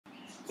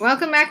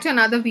Welcome back to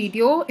another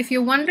video. If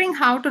you're wondering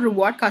how to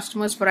reward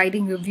customers for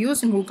writing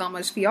reviews in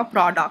WooCommerce for your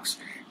products,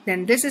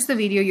 then this is the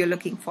video you're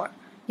looking for.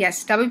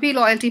 Yes,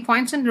 WPLoyalty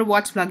Points and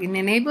Rewards plugin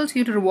enables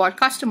you to reward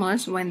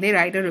customers when they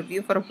write a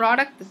review for a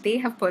product that they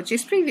have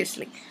purchased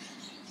previously.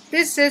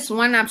 This is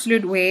one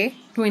absolute way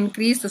to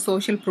increase the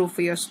social proof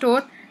for your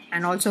store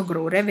and also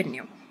grow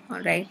revenue.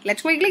 Alright,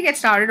 let's quickly get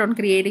started on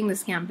creating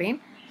this campaign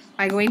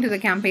by going to the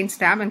Campaigns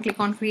tab and click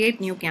on Create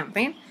New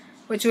Campaign,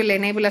 which will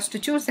enable us to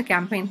choose the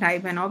campaign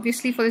type, and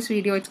obviously for this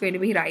video it's going to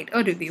be write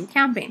a review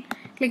campaign.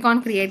 Click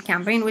on Create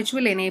Campaign, which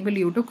will enable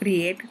you to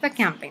create the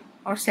campaign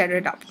or set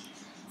it up.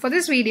 For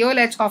this video,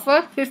 let's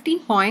offer 50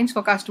 points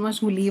for customers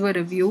who leave a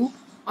review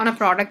on a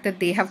product that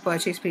they have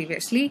purchased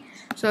previously.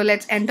 So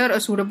let's enter a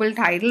suitable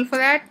title for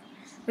that,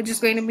 which is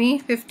going to be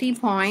 50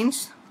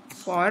 points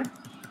for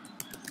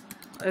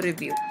a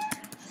review.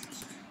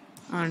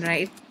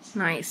 Alright,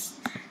 nice.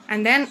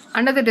 And then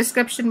under the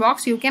description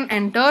box you can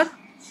enter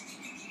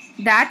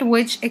that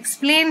which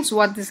explains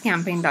what this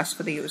campaign does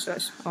for the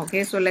users.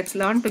 Okay, so let's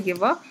learn to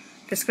give a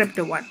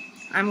descriptive one.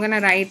 I'm gonna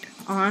write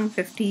on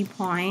 50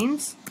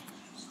 points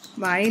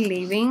by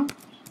leaving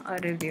a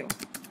review.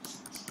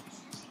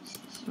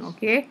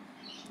 Okay,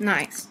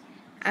 nice.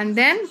 And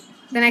then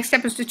the next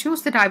step is to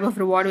choose the type of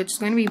reward, which is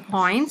going to be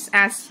points.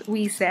 As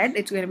we said,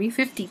 it's going to be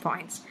 50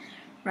 points,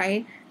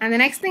 right? And the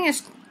next thing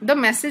is the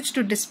message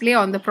to display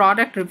on the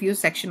product review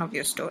section of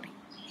your store.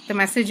 The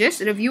message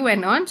is review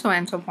and earn so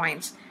and so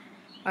points.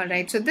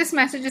 Alright, so this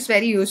message is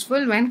very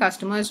useful when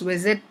customers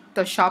visit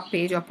the shop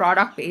page or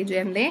product page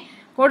and they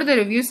go to the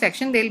review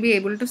section. They'll be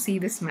able to see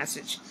this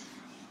message.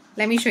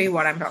 Let me show you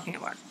what I'm talking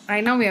about.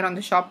 Right now we are on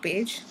the shop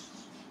page.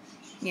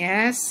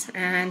 Yes,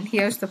 and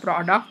here's the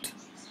product.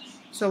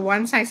 So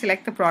once I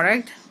select the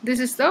product, this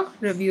is the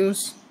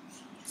reviews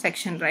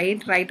section,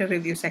 right? Write a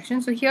review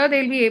section. So here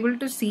they'll be able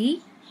to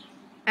see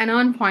an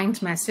earn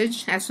points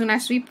message as soon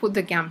as we put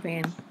the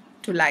campaign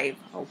to live.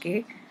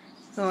 Okay,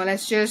 so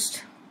let's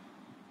just,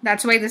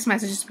 that's why this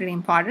message is pretty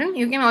important.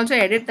 You can also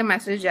edit the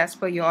message as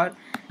per your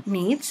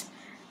needs.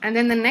 And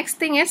then the next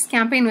thing is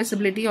campaign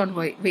visibility on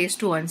ways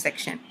to earn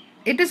section.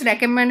 It is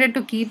recommended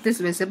to keep this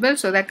visible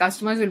so that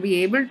customers will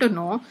be able to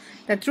know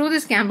that through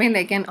this campaign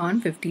they can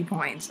earn 50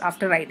 points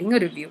after writing a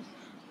review.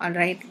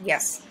 Alright,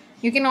 yes.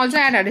 You can also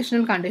add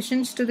additional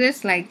conditions to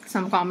this, like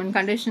some common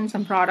conditions,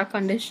 some product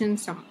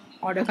conditions, some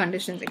order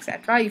conditions,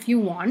 etc. if you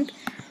want.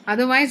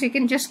 Otherwise, you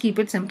can just keep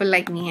it simple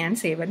like me and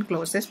save and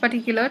close this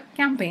particular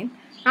campaign.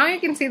 Now you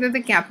can see that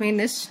the campaign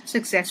is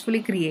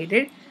successfully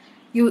created.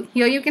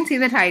 Here you can see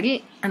the title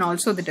and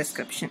also the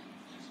description.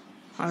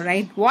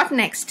 Alright, what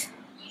next?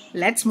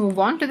 Let's move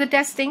on to the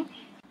testing.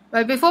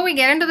 Well, before we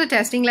get into the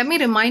testing, let me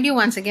remind you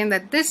once again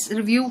that this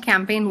review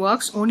campaign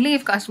works only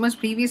if customers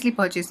previously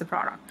purchased the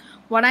product.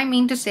 What I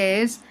mean to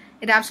say is,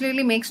 it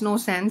absolutely makes no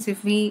sense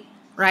if we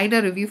write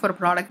a review for a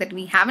product that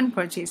we haven't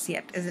purchased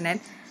yet, isn't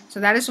it?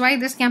 So that is why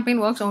this campaign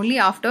works only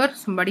after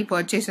somebody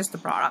purchases the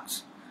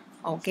products.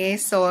 Okay,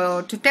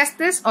 so to test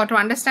this or to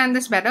understand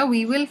this better,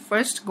 we will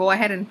first go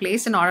ahead and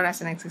place an order as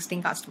an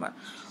existing customer.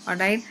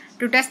 Alright,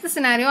 to test the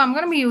scenario, I'm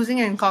going to be using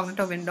an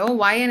incognito window.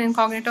 Why an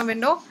incognito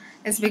window?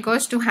 It's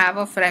because to have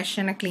a fresh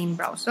and a clean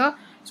browser.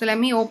 So let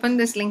me open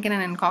this link in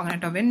an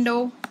incognito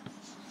window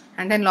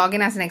and then log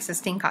in as an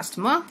existing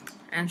customer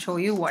and show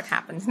you what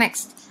happens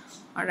next.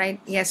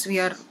 Alright, yes, we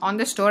are on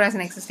the store as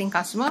an existing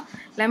customer.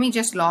 Let me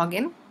just log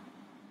in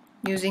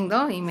using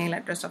the email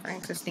address of an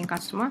existing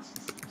customer.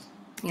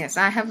 Yes,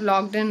 I have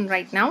logged in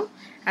right now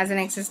as an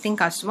existing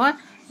customer.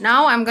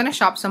 Now I'm going to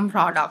shop some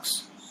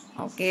products.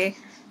 Okay,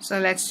 so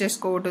let's just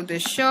go to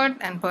this shirt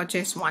and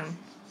purchase one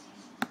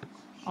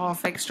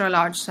of extra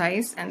large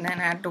size and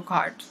then add to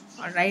cart.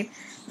 Alright,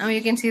 now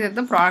you can see that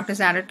the product is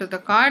added to the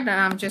cart and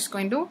I'm just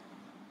going to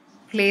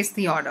place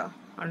the order.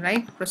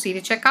 Alright, proceed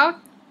to checkout.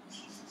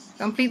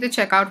 Complete the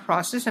checkout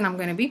process and I'm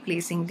going to be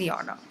placing the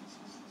order.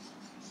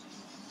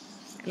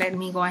 Let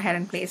me go ahead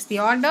and place the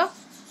order.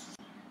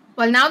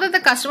 Well, now that the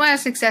customer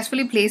has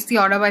successfully placed the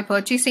order by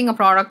purchasing a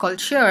product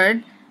called shirt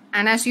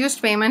and has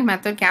used payment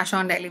method cash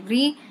on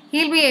delivery,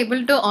 he'll be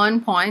able to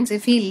earn points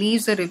if he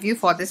leaves a review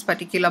for this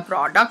particular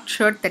product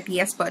shirt that he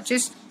has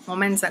purchased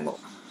moments ago.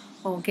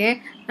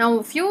 Okay, now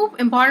a few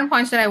important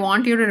points that I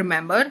want you to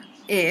remember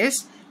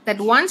is that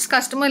once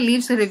customer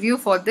leaves a review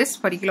for this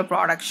particular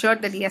product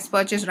shirt that he has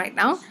purchased right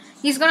now,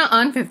 he's going to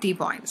earn 50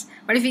 points.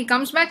 But if he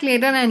comes back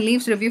later and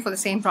leaves review for the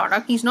same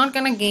product, he's not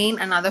going to gain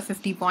another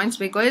 50 points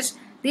because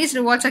these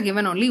rewards are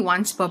given only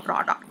once per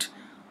product.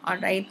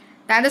 Alright,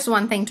 that is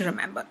one thing to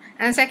remember.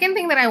 And the second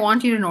thing that I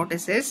want you to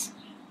notice is,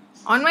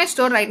 on my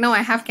store right now I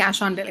have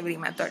cash on delivery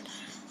method.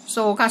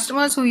 So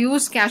customers who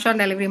use cash on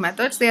delivery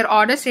methods, their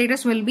order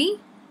status will be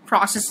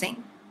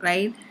processing,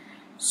 right?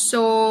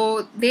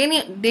 So they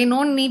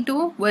don't need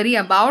to worry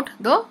about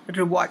the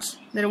rewards.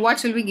 The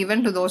rewards will be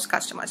given to those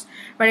customers.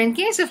 But in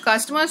case if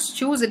customers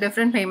choose a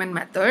different payment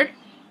method,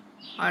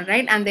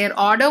 alright, and their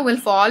order will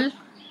fall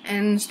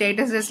and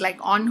statuses like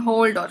on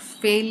hold or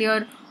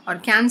failure or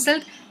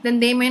cancelled, then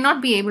they may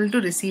not be able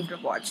to receive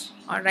rewards.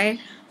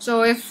 Alright,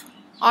 so if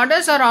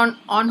orders are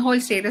on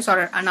hold status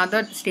or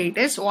another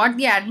status, what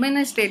the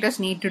administrators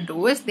need to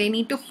do is they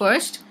need to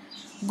first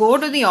go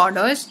to the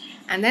orders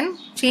and then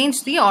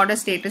change the order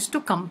status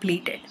to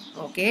completed.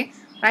 Okay,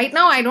 right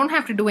now I don't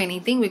have to do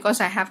anything because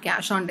I have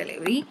cash on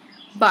delivery,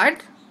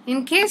 but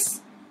in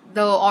case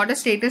the order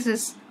status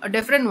is a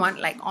different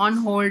one like on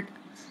hold,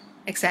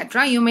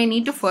 etc., you may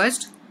need to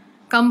first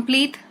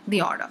complete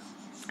the order.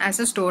 As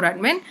a store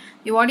admin,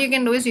 what you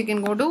can do is you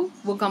can go to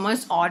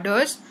WooCommerce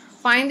orders,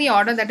 find the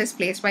order that is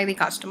placed by the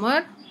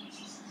customer,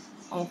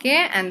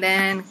 okay, and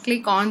then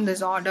click on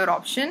this order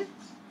option.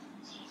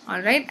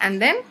 Alright,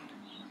 and then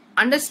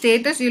under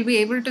status you'll be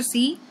able to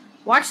see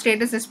what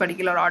status this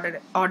particular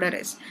order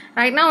is.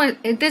 Right now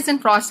it is in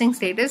processing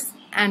status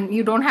and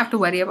you don't have to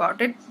worry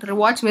about it. The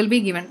rewards will be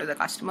given to the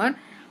customer.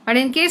 But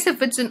in case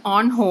if it's in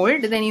on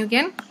hold, then you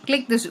can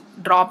click this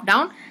drop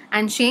down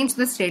and change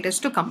the status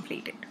to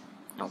completed.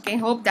 Okay,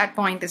 hope that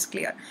point is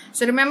clear.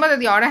 So remember that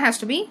the order has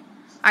to be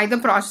either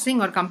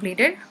processing or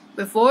completed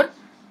before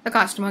the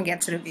customer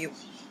gets a review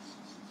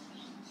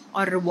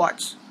or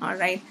rewards.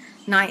 Alright,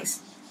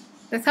 nice.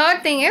 The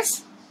third thing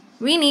is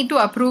we need to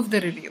approve the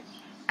review.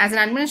 As an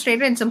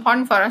administrator, it's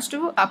important for us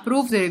to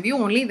approve the review,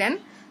 only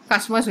then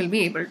customers will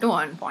be able to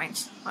earn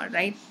points.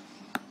 Alright,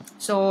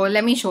 so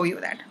let me show you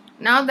that.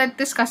 Now that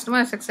this customer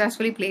has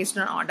successfully placed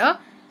an order,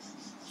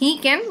 he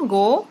can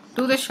go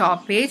to the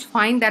shop page,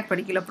 find that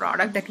particular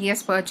product that he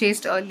has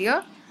purchased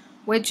earlier,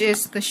 which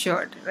is the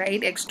shirt,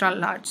 right? Extra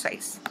large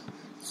size.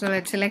 So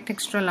let's select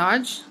extra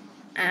large,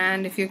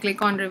 and if you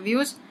click on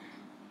reviews,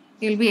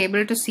 you'll be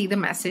able to see the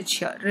message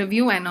here,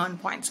 review and earn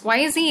points. Why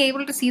is he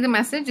able to see the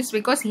message? It's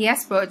because he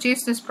has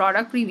purchased this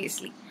product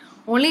previously.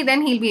 Only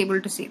then he'll be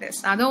able to see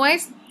this.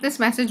 Otherwise, this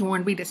message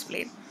won't be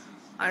displayed.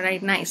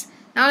 Alright, nice.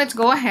 Now let's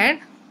go ahead,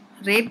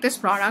 rate this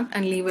product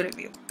and leave a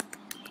review.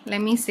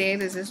 Let me say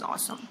this is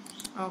awesome.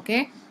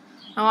 Okay.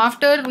 Now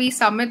after we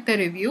submit the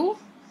review,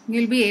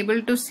 you'll be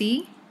able to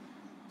see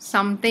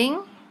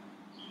something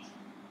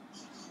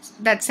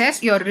that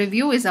says your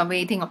review is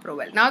awaiting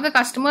approval. Now the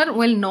customer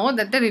will know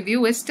that the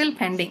review is still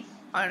pending.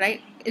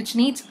 Alright, it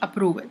needs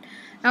approval.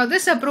 Now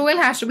this approval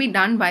has to be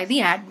done by the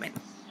admin.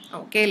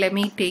 Okay, let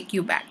me take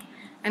you back.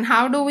 And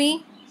how do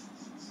we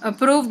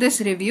approve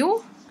this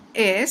review?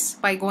 Is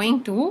by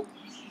going to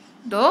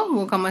the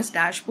WooCommerce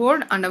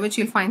dashboard, under which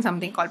you'll find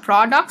something called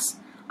products.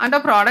 Under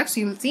products,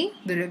 you'll see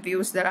the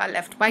reviews that are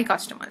left by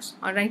customers.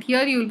 Alright,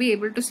 here you'll be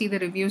able to see the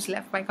reviews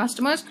left by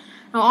customers.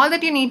 Now all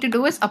that you need to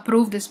do is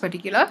approve this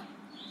particular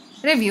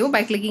review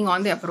by clicking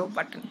on the approve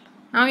button.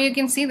 Now you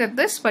can see that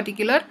this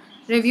particular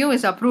review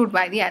is approved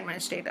by the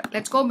administrator.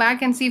 Let's go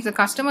back and see if the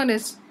customer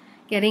is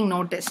getting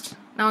noticed.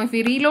 Now if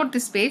we reload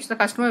this page, the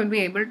customer will be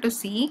able to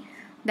see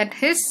that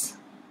his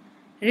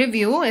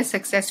review is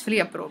successfully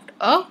approved.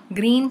 A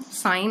green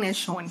sign is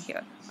shown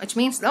here, which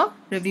means the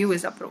review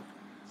is approved.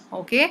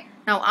 Okay,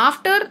 now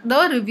after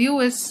the review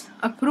is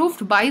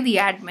approved by the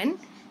admin,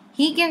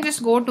 he can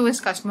just go to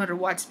his customer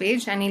rewards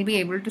page and he'll be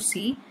able to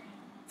see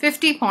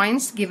 50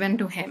 points given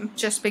to him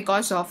just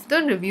because of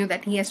the review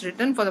that he has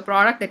written for the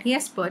product that he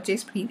has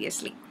purchased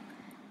previously.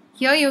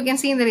 Here you can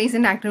see in the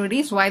recent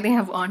activities why they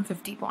have earned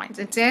 50 points.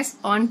 It says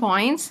earn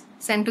points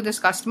sent to this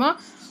customer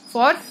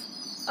for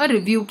a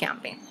review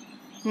campaign.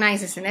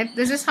 Nice, isn't it?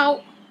 This is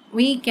how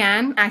we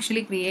can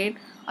actually create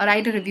or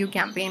write a review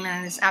campaign,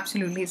 and it's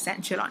absolutely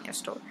essential on your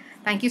store.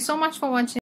 Thank you so much for watching.